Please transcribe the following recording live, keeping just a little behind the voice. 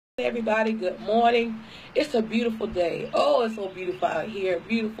Everybody, good morning. It's a beautiful day. Oh, it's so beautiful out here.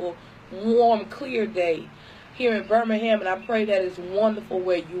 Beautiful, warm, clear day here in Birmingham, and I pray that it's wonderful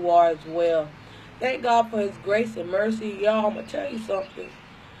where you are as well. Thank God for his grace and mercy. Y'all, I'm going to tell you something.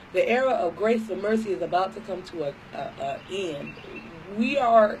 The era of grace and mercy is about to come to an end. We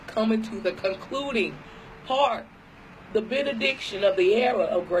are coming to the concluding part, the benediction of the era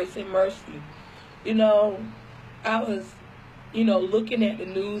of grace and mercy. You know, I was looking at the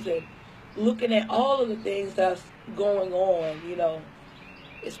news and looking at all of the things that's going on,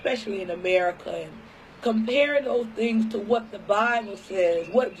 especially in America, and comparing those things to what the Bible says,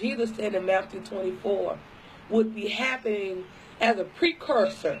 what Jesus said in Matthew 24 would be happening as a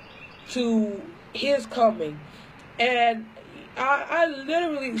precursor to his coming. And I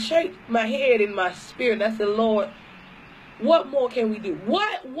literally shake my head in my spirit and I said, Lord, what more can we do?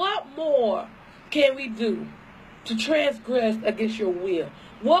 What more can we do to transgress against your will?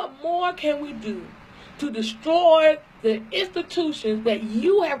 What more can we do to destroy the institutions that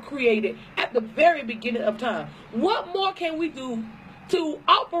you have created at the very beginning of time? What more can we do to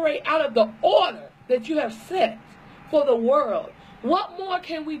operate out of the order that you have set for the world? What more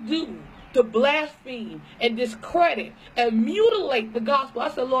can we do to blaspheme and discredit and mutilate the gospel? I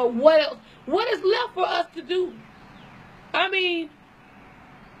said, Lord, what else? What is left for us to do? I mean,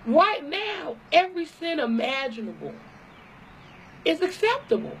 right now, every sin imaginable is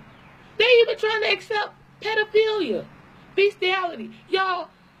acceptable. They even trying to accept pedophilia, bestiality. Y'all,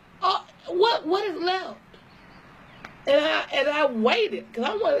 what is left? And I waited because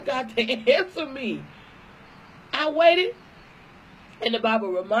I wanted God to answer me. I waited, and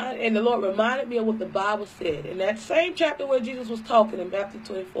the Lord reminded me of what the Bible said in that same chapter where Jesus was talking in Matthew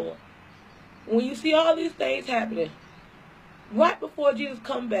 24. When you see all these things happening, right before Jesus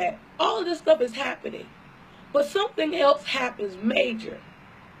come back, all of this stuff is happening. But something else happens major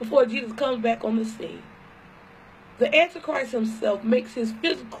before Jesus comes back on the scene. The Antichrist himself makes his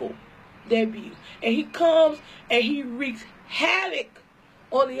physical debut. And he comes and he wreaks havoc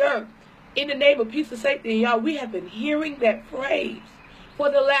on the earth in the name of peace and safety. And y'all, we have been hearing that phrase for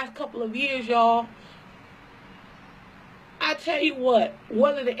the last couple of years, y'all. I tell you what,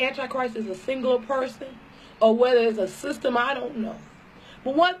 whether the Antichrist is a single person or whether it's a system, I don't know.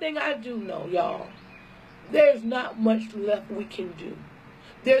 But one thing I do know, y'all, there's not much left we can do.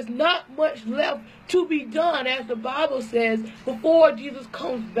 There's not much left to be done, as the Bible says, before Jesus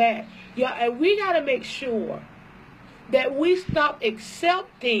comes back. Yeah, and we got to make sure that we stop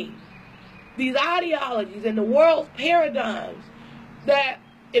accepting these ideologies and the world's paradigms that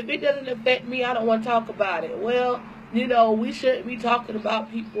if it doesn't affect me, I don't want to talk about it. Well, we shouldn't be talking about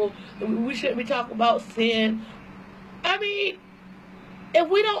people. We shouldn't be talking about sin. I mean, if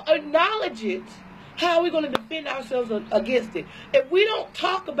we don't acknowledge it, how are we going to defend ourselves against it? If we don't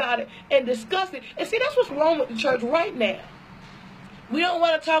talk about it and discuss it, and see, that's what's wrong with the church right now. We don't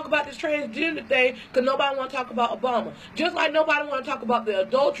want to talk about this transgender thing because nobody want to talk about Obama. Just like nobody want to talk about the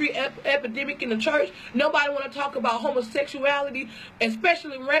adultery epidemic in the church. Nobody want to talk about homosexuality,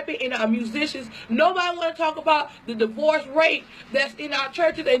 especially rampant in our musicians. Nobody want to talk about the divorce rate that's in our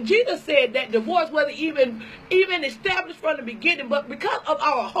churches. And Jesus said that divorce wasn't even established from the beginning. But because of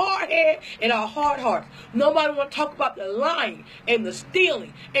our hard head and our hard hearts, nobody want to talk about the lying and the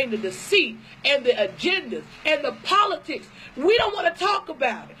stealing and the deceit and the agendas and the politics. We don't want to talk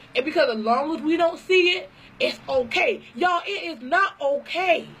about it. And because as long as we don't see it, it's okay. Y'all, it is not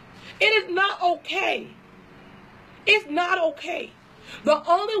okay. It is not okay. It's not okay. The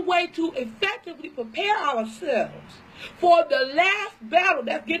only way to effectively prepare ourselves for the last battle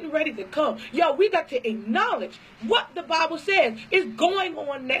that's getting ready to come, y'all, we got to acknowledge what the Bible says is going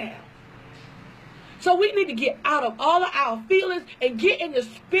on now. So we need to get out of all of our feelings and get in the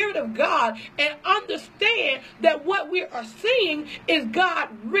Spirit of God and understand that what we are seeing is God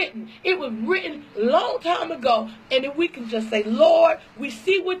written. It was written a long time ago. And if we can just say, Lord, we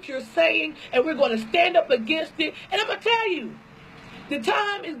see what you're saying and we're going to stand up against it. And I'm going to tell you, the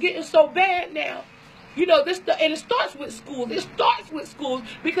time is getting so bad now. And it starts with schools. It starts with schools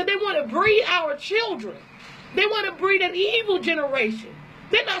because they want to breed our children. They want to breed an evil generation.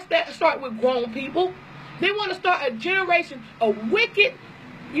 They're not start with grown people. They want to start a generation of wicked,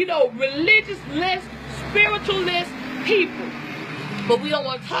 religious-less, spiritual-less people. But we don't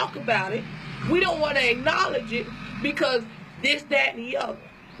want to talk about it. We don't want to acknowledge it because this, that, and the other.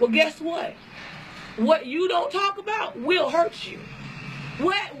 Well, guess what? What you don't talk about will hurt you.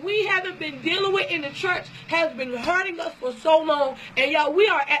 What we haven't been dealing with in the church has been hurting us for so long. And y'all, we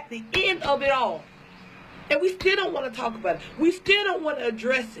are at the end of it all. And we still don't want to talk about it. We still don't want to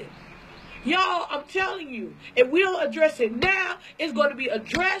address it. Y'all, I'm telling you, if we don't address it now, it's going to be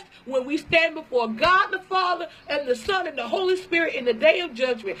addressed when we stand before God the Father and the Son and the Holy Spirit in the day of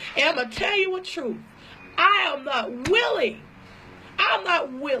judgment. And I'm going to tell you a truth. I'm not willing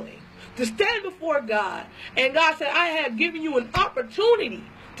to stand before God. And God said, I have given you an opportunity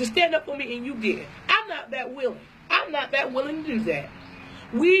to stand up for me, and you did. I'm not that willing. I'm not that willing to do that.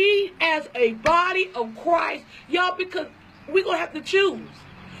 We as a body of Christ, y'all, because we're going to have to choose.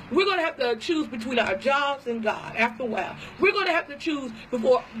 We're going to have to choose between our jobs and God after a while. We're going to have to choose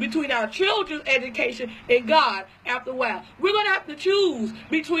between our children's education and God after a while. We're going to have to choose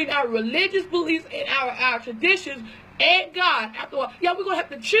between our religious beliefs and our traditions and God after a while. Yeah, we're going to have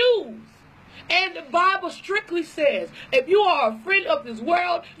to choose. And the Bible strictly says, if you are a friend of this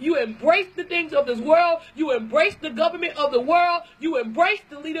world, you embrace the things of this world, you embrace the government of the world, you embrace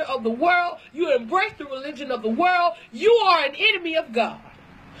the leader of the world, you embrace the religion of the world, you are an enemy of God.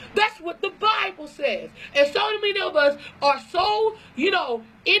 That's what the Bible says. And so many of us are so, in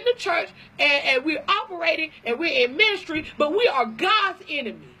the church and we're operating and we're in ministry, but we are God's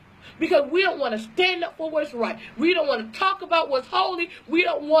enemy. Because we don't want to stand up for what's right. We don't want to talk about what's holy. We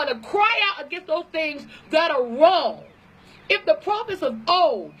don't want to cry out against those things that are wrong. If the prophets of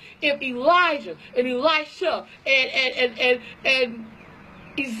old, if Elijah and Elisha and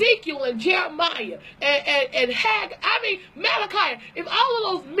Ezekiel and Jeremiah and Malachi, if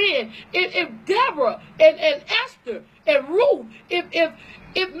all of those men, if Deborah and Esther and Ruth,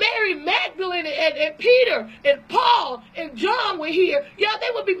 if Mary Magdalene and Peter and Paul and John were here, yeah, they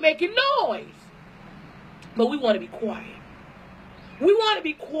would be making noise. But we want to be quiet. We want to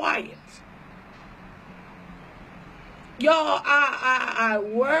be quiet. Y'all, I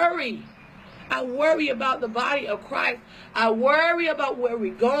worry. I worry about the body of Christ. I worry about where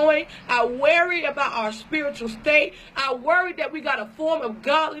we're going. I worry about our spiritual state. I worry that we got a form of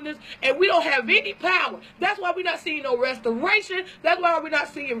godliness and we don't have any power. That's why we're not seeing no restoration. That's why we're not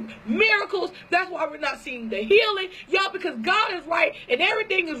seeing miracles. That's why we're not seeing the healing. Y'all, because God is right and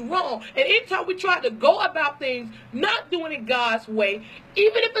everything is wrong. And anytime we try to go about things not doing it God's way,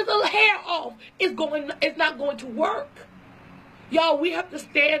 even if it's a hair off, it's not going to work. Y'all, we have to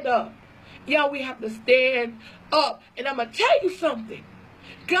stand up. Y'all, we have to stand up. And I'm going to tell you something.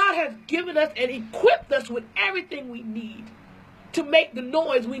 God has given us and equipped us with everything we need to make the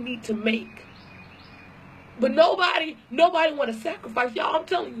noise we need to make. But nobody want to sacrifice. Y'all, I'm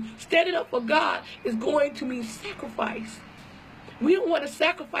telling you, standing up for God is going to mean sacrifice. We don't want to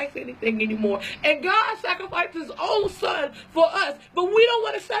sacrifice anything anymore. And God sacrificed his own son for us. But we don't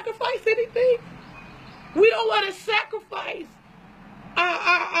want to sacrifice anything. We don't want to sacrifice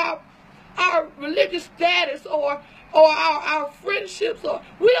our religious status or our friendships, or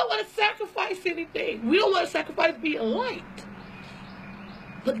we don't want to sacrifice anything. We don't want to sacrifice being liked.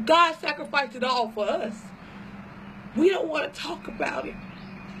 But God sacrificed it all for us. We don't want to talk about it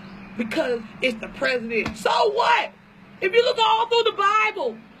because it's the president. So what? If you look all through the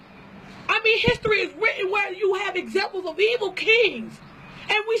Bible, history is written where you have examples of evil kings.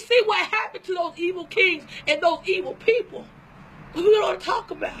 And we see what happened to those evil kings and those evil people. But we don't want to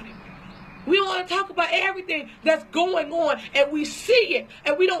talk about it. We want to talk about everything that's going on, and we see it,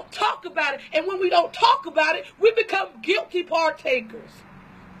 and we don't talk about it. And when we don't talk about it, we become guilty partakers.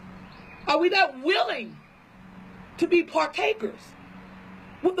 Are we that willing to be partakers?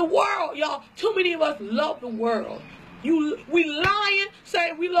 With the world, y'all, too many of us love the world. We lying,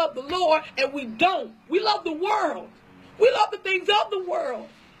 saying we love the Lord, and we don't. We love the world. We love the things of the world.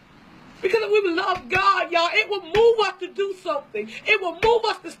 Because if we love God, y'all, it will move us to do something. It will move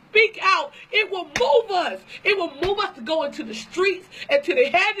us to speak out. It will move us. It will move us to go into the streets and to the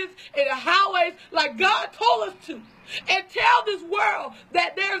hedges and the highways like God told us to. And tell this world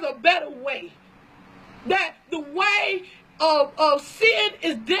that there's a better way. That the way of sin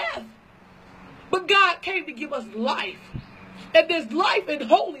is death. But God came to give us life. And there's life in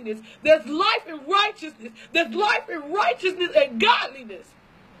holiness. There's life in righteousness. There's life in righteousness and godliness.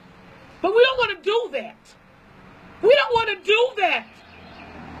 But we don't want to do that. We don't want to do that.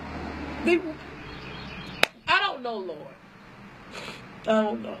 I don't know, Lord. I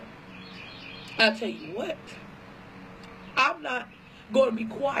don't know. I'll tell you what. I'm not going to be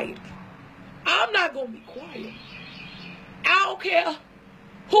quiet. I'm not going to be quiet. I don't care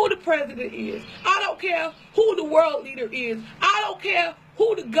who the president is. I don't care who the world leader is. I don't care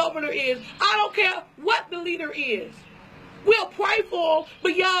who the governor is. I don't care what the leader is. We'll pray for them,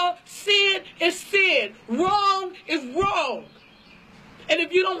 but y'all, sin is sin. Wrong is wrong. And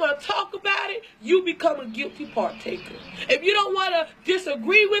if you don't want to talk about it, you become a guilty partaker. If you don't want to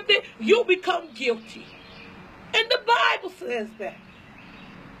disagree with it, you become guilty. And the Bible says that.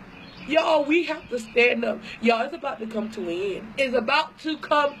 Y'all, we have to stand up. Y'all, it's about to come to an end. It's about to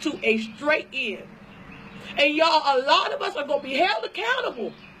come to a straight end. And y'all, a lot of us are going to be held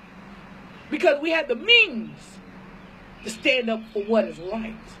accountable because we had the means to stand up for what is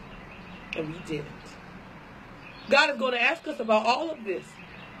right. And we didn't. God is going to ask us about all of this.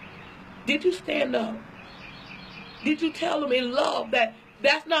 Did you stand up? Did you tell them in love that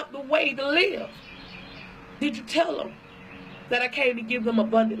that's not the way to live? Did you tell them that I came to give them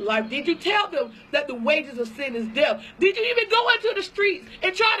abundant life? Did you tell them that the wages of sin is death? Did you even go into the streets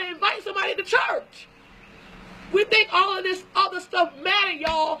and try to invite somebody to church? We think all of this other stuff matter,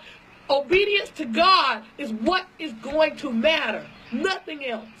 y'all. Obedience to God is what is going to matter. Nothing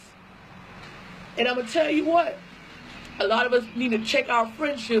else. And I'm going to tell you what. A lot of us need to check our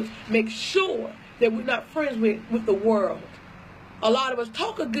friendships. Make sure that we're not friends with the world. A lot of us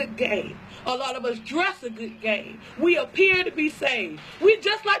talk a good game. A lot of us dress a good game. We appear to be saved. We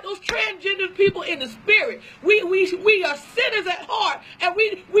just like those transgender people in the spirit. We are sinners at heart, and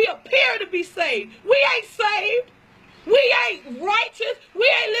we appear to be saved. We ain't saved. We ain't righteous.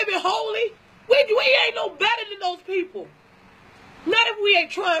 We ain't living holy. We ain't no better than those people. Not if we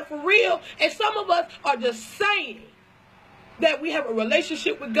ain't trying for real. And some of us are just saying that we have a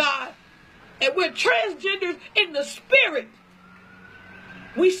relationship with God, and we're transgenders in the spirit.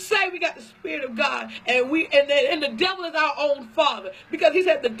 We say we got the Spirit of God, and the devil is our own father, because he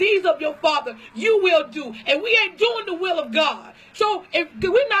said the deeds of your father you will do, and we ain't doing the will of God. So if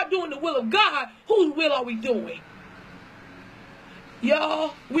we're not doing the will of God, whose will are we doing?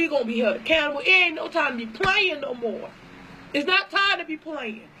 Y'all, we're going to be held accountable. It ain't no time to be playing no more. It's not time to be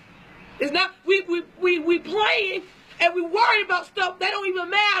playing. It's not, we playing, and we worried about stuff that don't even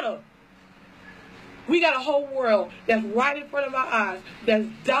matter. We got a whole world that's right in front of our eyes that's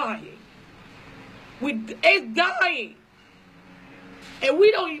dying. It's dying. And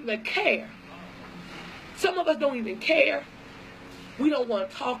we don't even care. Some of us don't even care. We don't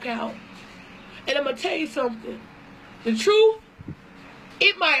want to talk out. And I'm going to tell you something. The truth,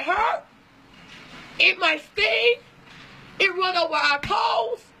 it might hurt. It might sting. It run over our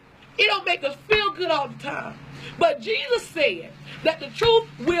toes. It don't make us feel good all the time. But Jesus said that the truth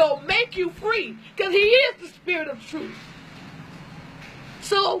will make you free, because he is the Spirit of truth.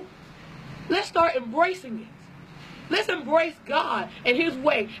 So let's start embracing it. Let's embrace God and his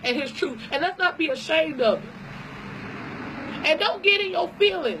way and his truth. And let's not be ashamed of it. And don't get in your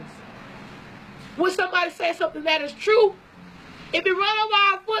feelings when somebody says something that is true. If it run over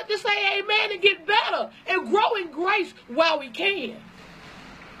our foot, just say amen and get better and grow in grace while we can.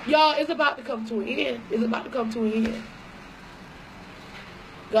 Y'all, it's about to come to an end. It's about to come to an end.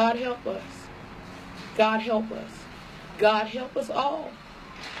 God help us. God help us. God help us all.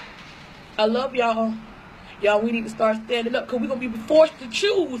 I love y'all. Y'all, we need to start standing up, because we're going to be forced to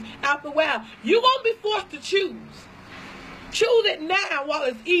choose after a while. You're going to be forced to choose. Choose it now while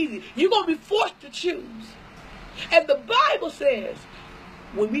it's easy. You're going to be forced to choose. And the Bible says,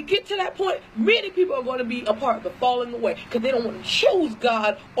 when we get to that point, many people are going to be a part of the falling away, because they don't want to choose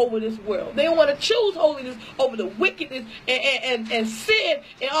God over this world. They don't want to choose holiness over the wickedness and sin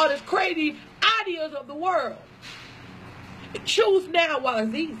and all this crazy ideas of the world. Choose now while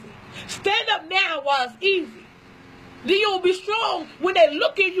it's easy. Stand up now while it's easy. Then you'll be strong when they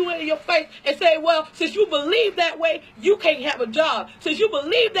look at you in your face and say, well, since you believe that way, you can't have a job. Since you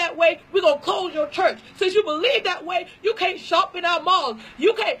believe that way, we're going to close your church. Since you believe that way, you can't shop in our malls.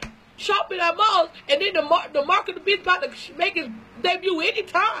 You can't shop in our malls, and then the mark of the beast about to make its debut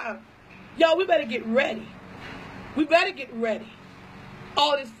anytime. Y'all, we better get ready. We better get ready.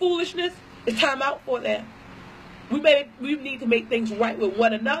 All this foolishness, it's time out for that. We need to make things right with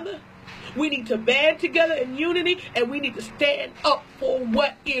one another. We need to band together in unity, and we need to stand up for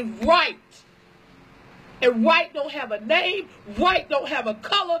what is right. And right don't have a name, right don't have a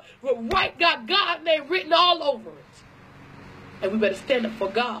color, but right got God's name written all over it. And we better stand up for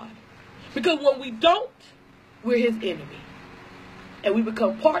God. Because when we don't, we're his enemy. And we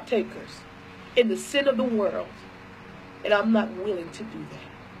become partakers in the sin of the world. And I'm not willing to do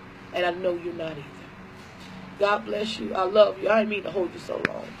that. And I know you're not either. God bless you. I love you. I didn't mean to hold you so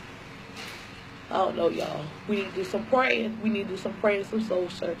long. I don't know, y'all. We need to do some praying. We need to do some praying, some soul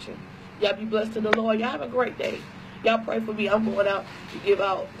searching. Y'all be blessed in the Lord. Y'all have a great day. Y'all pray for me. I'm going out to give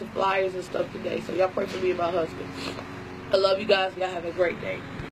out the flyers and stuff today. So y'all pray for me and my husband. I love you guys. Y'all have a great day.